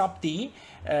you in sub D,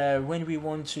 when we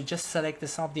want to just select the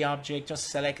sub D object, just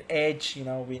select edge, you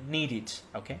know, we need it.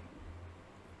 Okay,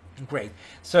 great.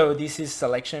 So this is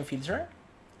selection filter,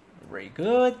 very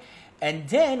good. And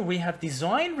then we have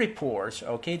design report.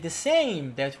 Okay, the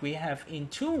same that we have in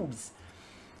tools.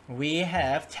 We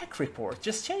have tech report,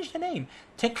 just change the name.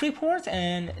 Tech report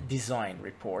and design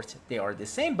report, they are the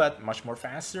same, but much more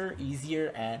faster,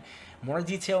 easier, and more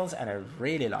details, and I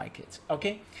really like it.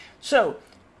 Okay, so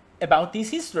about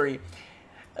this history,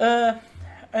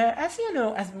 as you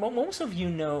know, as most of you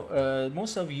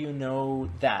know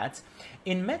that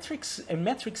in Matrix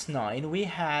 9 we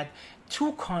had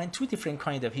two different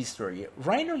kind of history: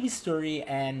 Rhino history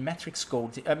and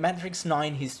MatrixGold, Matrix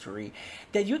 9 history,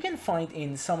 that you can find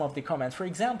in some of the comments. For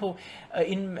example,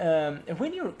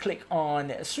 when you click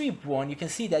on sweep 1, you can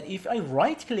see that if I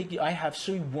right click, I have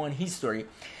sweep 1 history.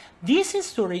 This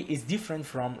history is different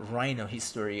from Rhino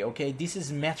history. Okay, this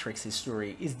is Matrix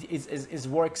history. Is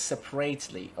works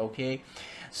separately. Okay,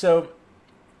 so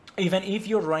even if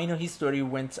your Rhino history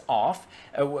went off,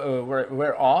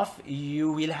 were off,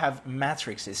 you will have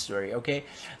Matrix history. Okay,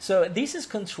 so this is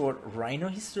controlled Rhino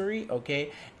history.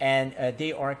 Okay, and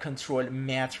they are controlled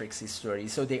Matrix history.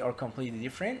 So they are completely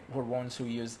different for ones who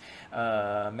use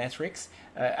Matrix.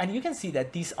 And you can see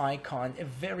that this icon, a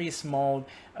very small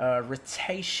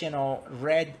rotational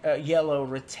yellow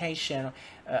rotation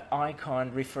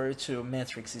icon, refer to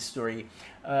Matrix history.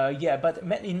 Yeah, but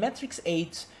in Matrix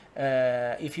 8.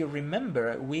 If you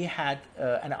remember, we have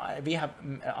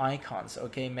icons,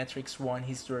 okay, Matrix 1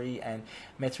 history and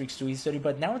Matrix 2 history,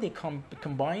 but now they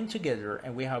combine together,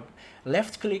 and we have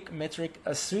left click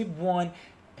sweep 1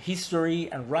 history,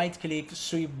 and right click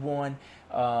sweep 1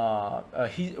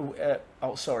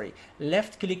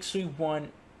 left click sweep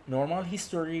 1 normal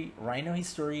history, Rhino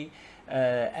history,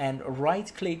 and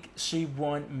right click sweep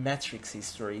 1 Matrix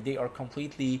history. They are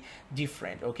completely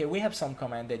different. Okay, we have some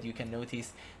command that you can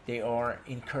notice they are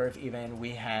in curve. Even we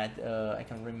had I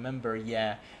can remember,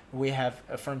 yeah, we have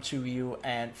from 2view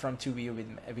and from 2view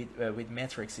with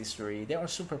Matrix history. They are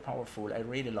super powerful. I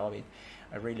really love it.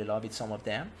 I really love it, some of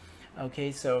them.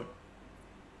 Okay, so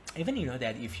even you know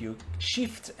that if you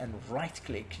shift and right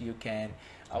click, you can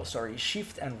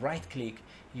shift and right click,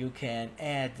 you can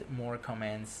add more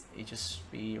commands. It just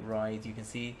be right, you can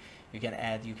see you can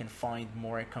add, you can find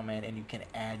more command, and you can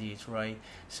add it, right?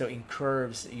 So in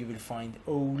curves you will find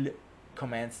all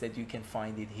commands that you can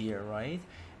find it here, right?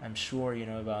 I'm sure you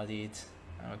know about it.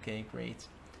 Okay, great,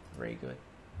 very good.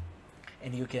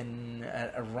 And you can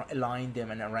align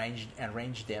them and arrange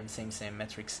them, same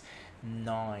Matrix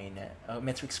 9,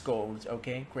 MatrixGold.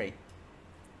 Okay, great.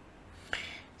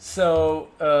 So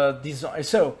they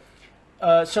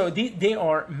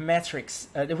are matrix.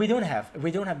 We don't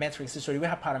have matrix history. We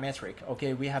have parametric.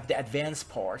 Okay, we have the advanced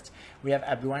part. We have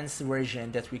advanced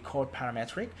version that we call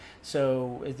parametric.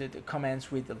 So the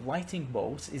commands with the lighting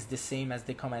bolts is the same as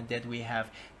the command that we have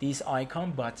this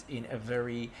icon, but in a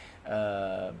very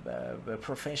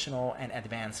professional and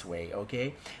advanced way.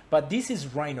 Okay, but this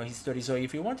is Rhino history. So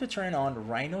if you want to turn on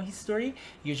Rhino history,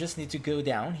 you just need to go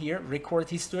down here, record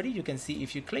history. You can see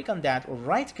if you click on that or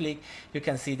right click, you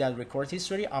can see that record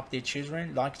history, update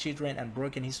children, lock children, and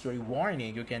broken history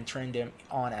warning. You can turn them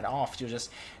on and off. You just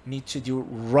need to do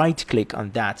right click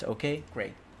on that. Okay,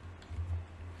 great.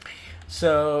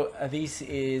 So this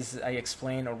is, I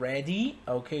explained already.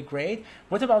 Okay, great.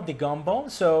 What about the gumbo?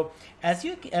 So as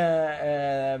you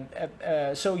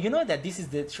so you know that this is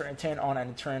the turn on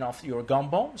and turn off your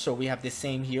gumbo. So we have the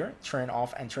same here, turn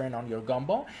off and turn on your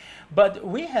gumbo. But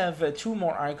we have two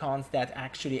more icons that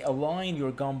actually align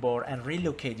your gumbo and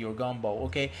relocate your gumbo.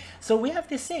 Okay, so we have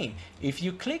the same. If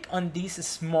you click on this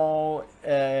small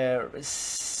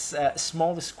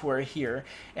small square here,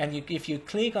 and if you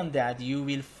click on that, you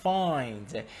will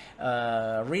find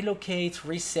relocate,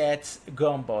 reset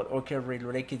gumbo. Okay,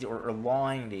 relocate or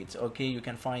align it. Okay, you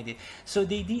can find it. So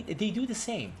they do the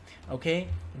same. Okay,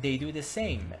 they do the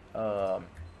same.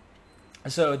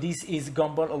 So this is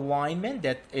gumbo alignment,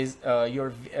 that is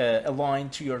your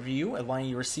aligned to your view, align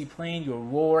your C-plane, your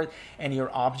world, and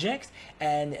your object.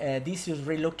 And this is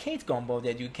relocate gumbo,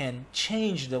 that you can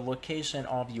change the location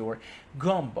of your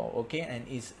gumbo. Okay, and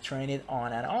is turn it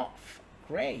on and off.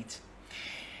 Great.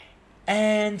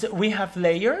 And we have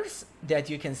layers that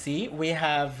you can see. We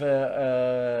have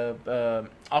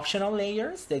optional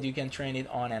layers that you can turn it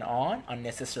on and on,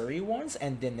 unnecessary ones,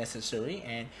 and then necessary.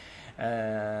 And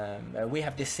we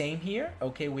have the same here.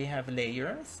 Okay, we have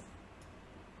layers.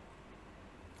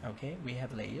 Okay, we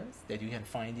have layers that you can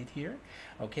find it here.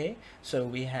 Okay, so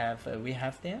we have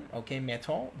them. Okay,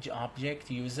 metal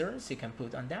object users, you can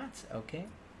put on that. Okay,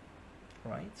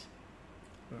 right,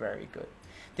 very good.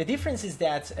 The difference is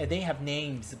that they have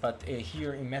names, but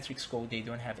here in MatrixGold they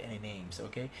don't have any names.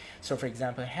 Okay, so for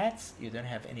example, hats, you don't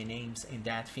have any names. In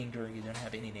that finger, you don't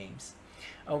have any names.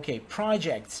 Okay,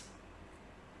 projects.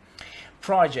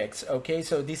 Okay,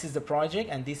 so this is the project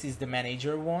and this is the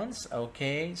manager ones.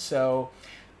 Okay, so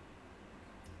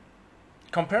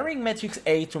comparing Matrix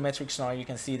 8 to Matrix 9, you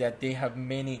can see that they have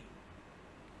many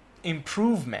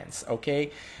improvements.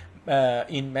 Okay,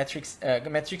 in Matrix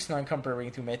 9 comparing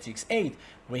to Matrix 8,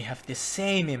 we have the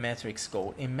same in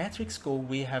MatrixGold. In MatrixGold,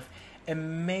 we have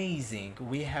amazing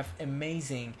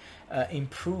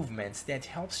improvements that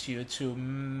helps you to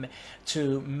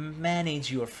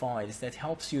manage your files, that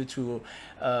helps you to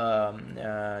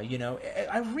you know,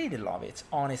 I really love it.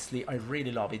 Honestly, I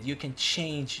really love it. You can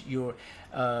change your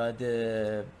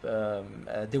the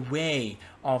way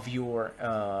of your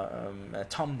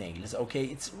thumbnails. Okay,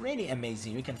 it's really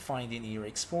amazing. You can find it in your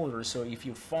explorer, so if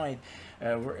you find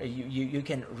you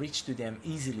can reach to them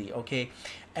easily. Okay,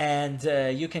 and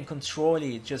you can control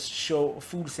it, just show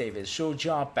full savers, show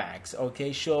job bags.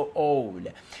 Okay, show all,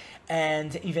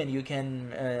 and even you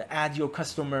can add your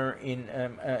customer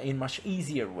in much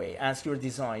easier way. As your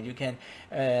design, you can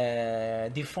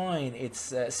define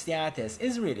its status.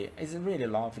 Is really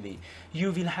lovely.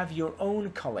 You will have your own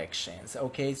collections.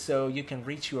 Okay, so you can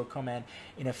reach your command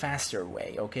in a faster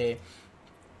way. Okay,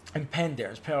 and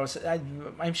penders,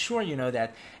 I'm sure you know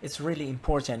that it's really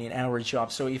important in our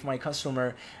job. So if my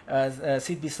customer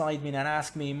sit beside me and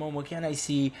ask me, Momo, can I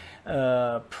see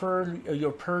your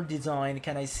pearl design?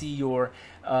 Can I see your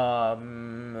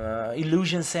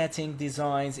illusion setting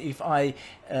designs? If I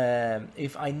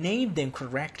name them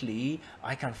correctly,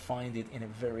 I can find it in a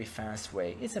very fast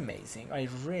way. It's amazing. I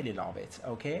really love it.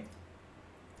 Okay.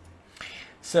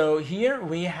 So here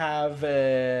we have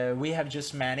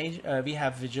just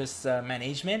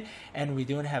management, and we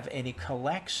don't have any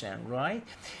collection, right?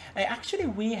 Actually,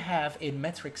 we have in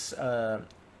MatrixGold,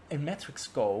 in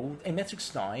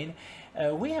Matrix 9,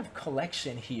 we have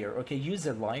collection here. Okay,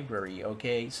 user library.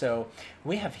 Okay, so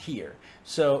we have here.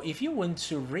 So if you want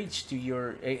to reach to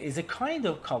your, is a kind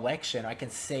of collection. I can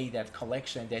say that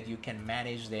collection that you can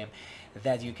manage them,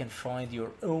 that you can find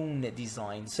your own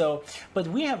design. So, but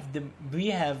we have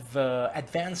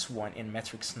advanced one in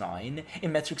Matrix 9,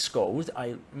 in MatrixGold.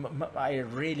 I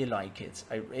really like it.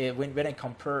 When I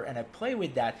compare and I play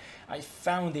with that, I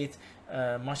found it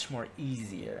much more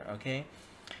easier. Okay,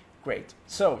 great.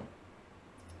 So,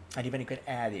 and even you can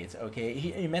add it. Okay,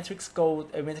 here in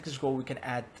MatrixGold we can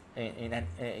add in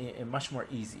much more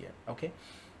easier. Okay,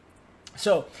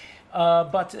 so.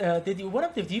 But one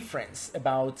of the difference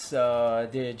about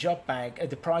the job bag,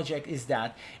 the project, is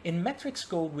that in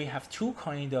MatrixGold we have two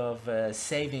kind of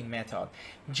saving method,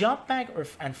 job bag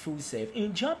and full save.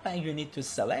 In job bag you need to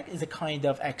select, is a kind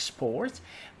of export,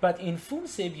 but in full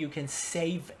save you can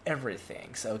save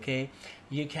everything. Okay,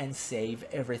 you can save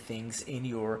everything in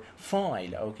your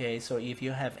file. Okay, so if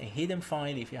you have a hidden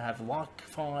file, if you have lock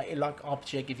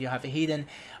object, if you have a hidden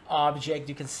object,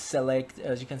 you can select,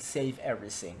 you can save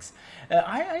everything.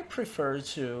 I prefer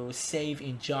to save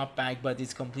in job bag, but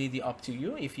it's completely up to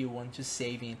you. If you want to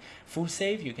save in full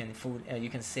save, you can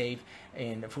save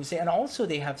in full save. And also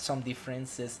they have some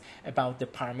differences about the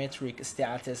parametric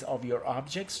status of your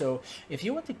object. So if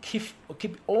you want to keep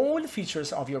all the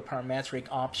features of your parametric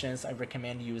options, I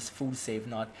recommend use full save,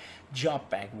 not job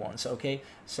bag ones. Okay,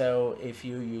 so if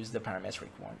you use the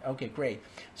parametric one. Okay, great.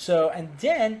 So and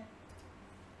then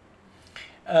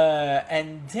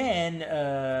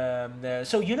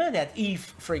so you know that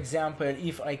if, for example,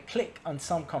 if I click on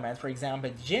some command, for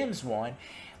example, gems one,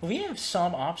 we have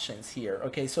some options here.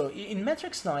 Okay, so in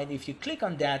Matrix 9, if you click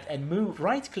on that and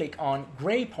right click on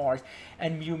gray part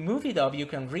and you move it up, you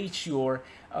can reach your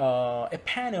a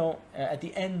panel at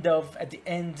the end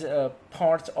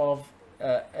part of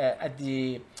at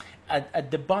the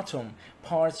bottom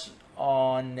part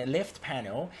on the left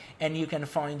panel, and you can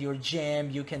find your gem,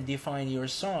 you can define your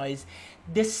size.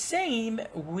 The same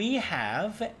we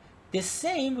have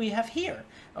here.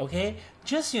 Okay,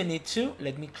 just you need to,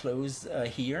 let me close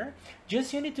here,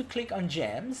 just you need to click on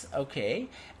gems. Okay,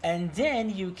 and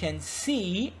then you can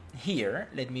see here,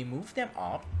 let me move them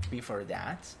up. Before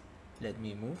that, let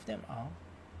me move them up.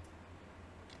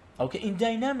 Okay, in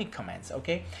dynamic commands.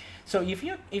 Okay, so if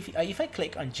I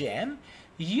click on gem,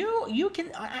 you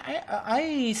can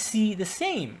I see the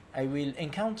same. I will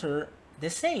encounter the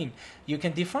same. You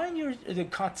can define the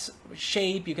cut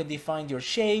shape, you can define your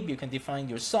shape, you can define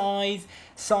your size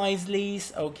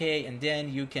list, okay, and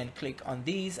then you can click on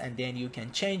these and then you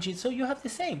can change it, so you have the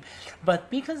same. But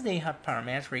because they have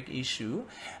parametric issue,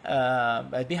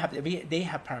 they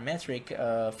have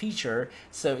parametric feature,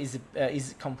 so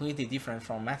is completely different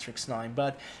from Matrix 9.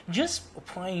 But just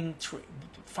playing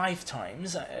 5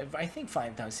 times, I think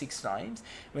 5 times, 6 times,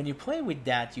 when you play with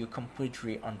that, you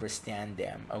completely understand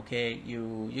them, okay?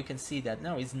 You can see that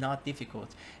no, it's not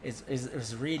difficult.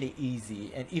 It's really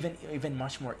easy, and even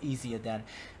much more easier than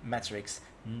Matrix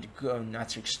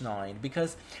 9,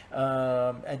 because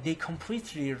they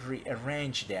completely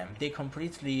rearrange them, they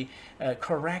completely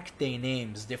correct their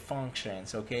names, the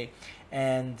functions, okay,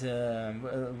 and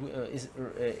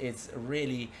it's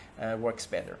really works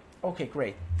better. Okay,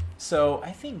 great. So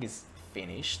I think it's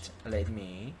finished. Let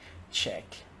me check.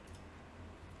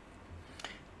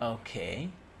 Okay,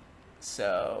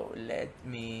 so let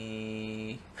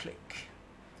me click,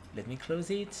 let me close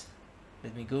it,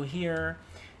 let me go here,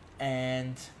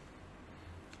 and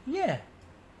yeah,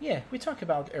 we talk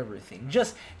about everything.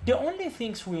 Just the only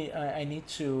things I need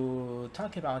to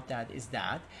talk about that is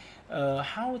that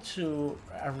how to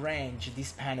arrange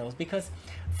these panels, because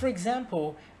for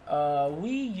example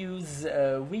we use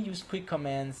quick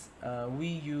commands, we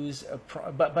use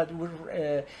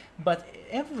but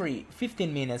every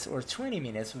 15 minutes or 20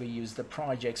 minutes we use the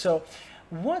project. So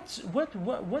what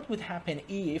would happen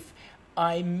if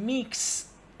I mix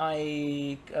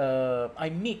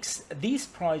these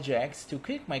projects to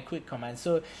click my quick command?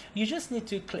 So you just need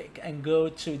to click and go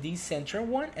to the center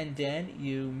one, and then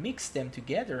you mix them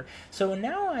together. So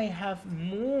now I have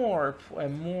more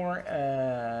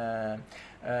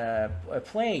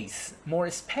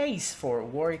space for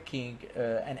working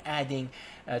and adding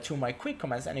to my quick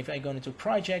commands. And if I go into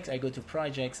projects, I go to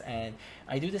projects and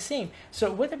I do the same.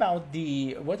 So what about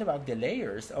the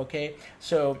layers? Okay,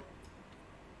 so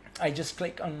I just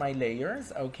click on my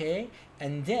layers, okay,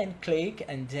 and then click,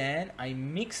 and then I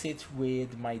mix it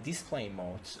with my display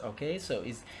modes, okay. So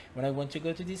is when I want to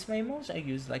go to display modes, I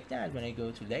use like that. When I go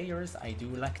to layers, I do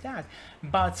like that.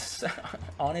 But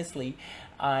honestly,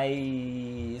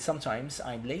 sometimes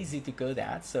I'm lazy to go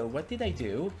that. So what did I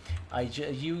do?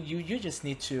 You just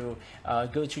need to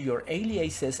go to your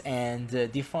aliases and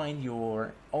define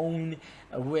your own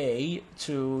way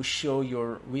to show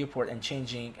your viewport and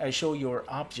show your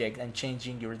object and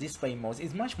changing your display modes.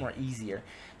 Is much more easier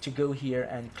to go here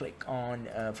and click on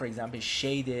for example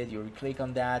shaded. You click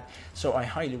on that, so I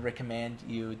highly recommend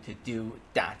you to do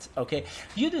that, okay.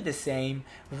 You do the same.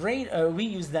 We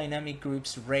use dynamic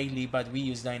groups rarely, but we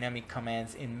use dynamic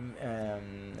commands in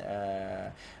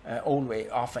always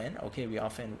often, okay. We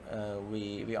often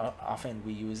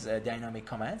use dynamic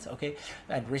commands, okay,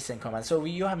 and recent commands, so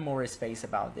you have more space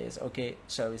about this, okay.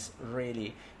 So it's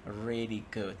really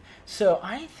good. So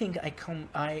I think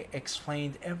I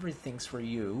explained everything for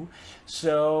you.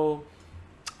 So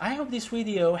I hope this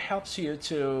video helps you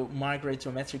to migrate to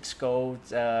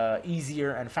MatrixGold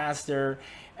easier and faster.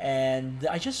 And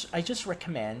I just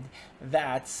recommend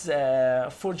that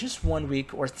for just 1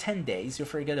 week or 10 days you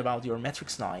forget about your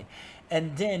Matrix 9,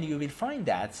 and then you will find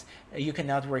that you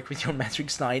cannot work with your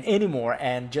Matrix 9 anymore,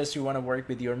 and just you want to work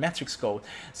with your MatrixGold.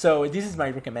 So this is my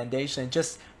recommendation.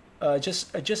 Just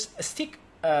stick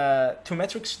to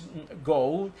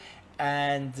MatrixGold,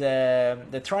 and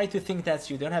try to think that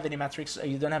you don't have any Matrix,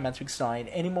 you don't have Matrix 9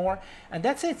 anymore, and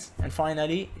that's it. And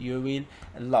finally, you will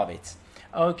love it.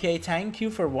 Okay, thank you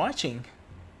for watching.